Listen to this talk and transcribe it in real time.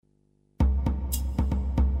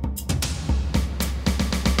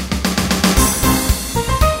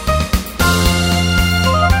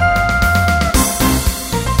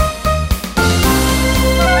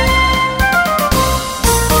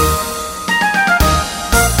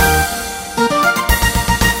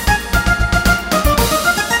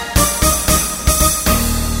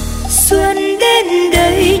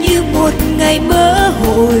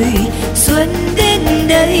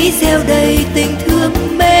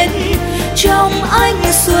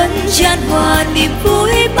tràn hòa niềm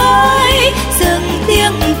vui mới, dâng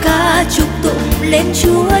tiếng ca chúc tụng lên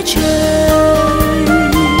Chúa trời.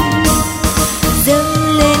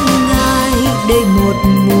 Dâng lên Ngài đây một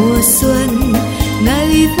mùa xuân,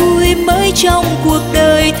 ngày vui mới trong cuộc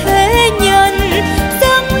đời thế nhân.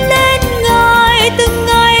 Dâng lên Ngài từng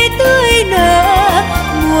ngày tươi nở,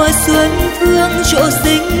 mùa xuân thương trổ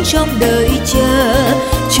sinh trong đời chờ,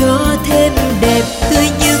 cho thêm đẹp tươi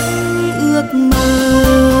những ước mơ.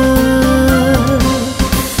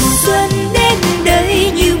 Xuân đến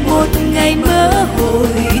đây như một ngày mơ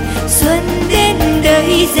hồi, xuân đến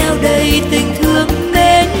đây gieo đầy tình thương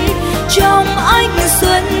mến. Trong ánh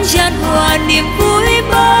xuân tràn hòa niềm vui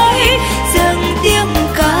mới, dâng tiếng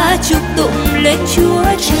ca chúc tụng lên Chúa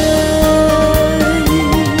trời.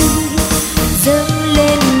 Dâng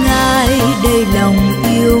lên Ngài đầy lòng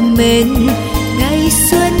yêu mến, ngày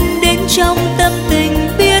xuân đến trong tâm tình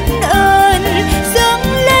biết ơn. Dâng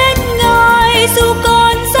lên Ngài dù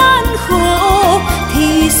còn gian khổ,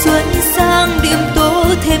 thì xuân sang điểm tố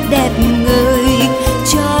thêm đẹp ngời,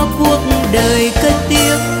 cho cuộc đời cất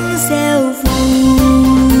tiếng reo vui.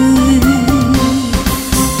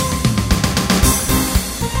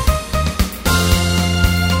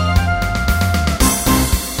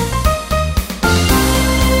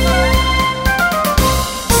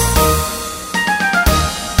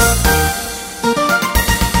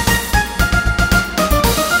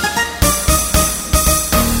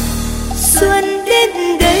 Xuân đến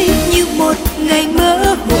đây như một ngày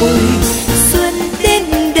mơ hồi, xuân đến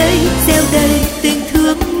đây gieo đầy tình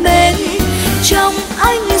thương mến. Trong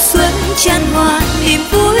ánh xuân tràn hòa niềm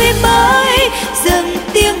vui mới, dâng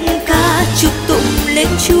tiếng ca chúc tụng lên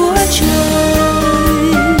Chúa trời.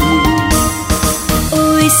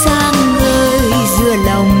 Ôi sáng ngời giữa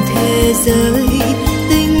lòng thế giới,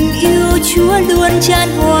 tình yêu Chúa luôn tràn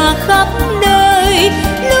hòa khắp nơi.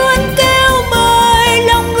 Luôn kêu mời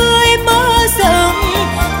lòng người mở rộng,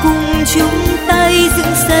 cùng chung tay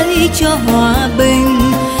dựng xây cho hòa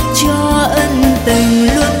bình, cho ân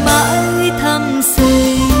tình luôn mãi thăm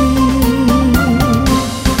sinh.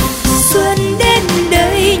 Xuân đến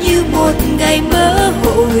đây như một ngày mơ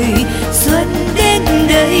hồi, xuân đến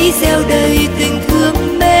đây gieo đầy tình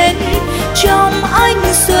thương mến. Trong ánh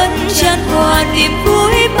xuân tràn hòa niềm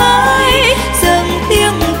vui mới, dâng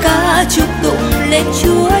tiếng ca chúc tụng lên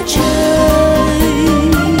Chúa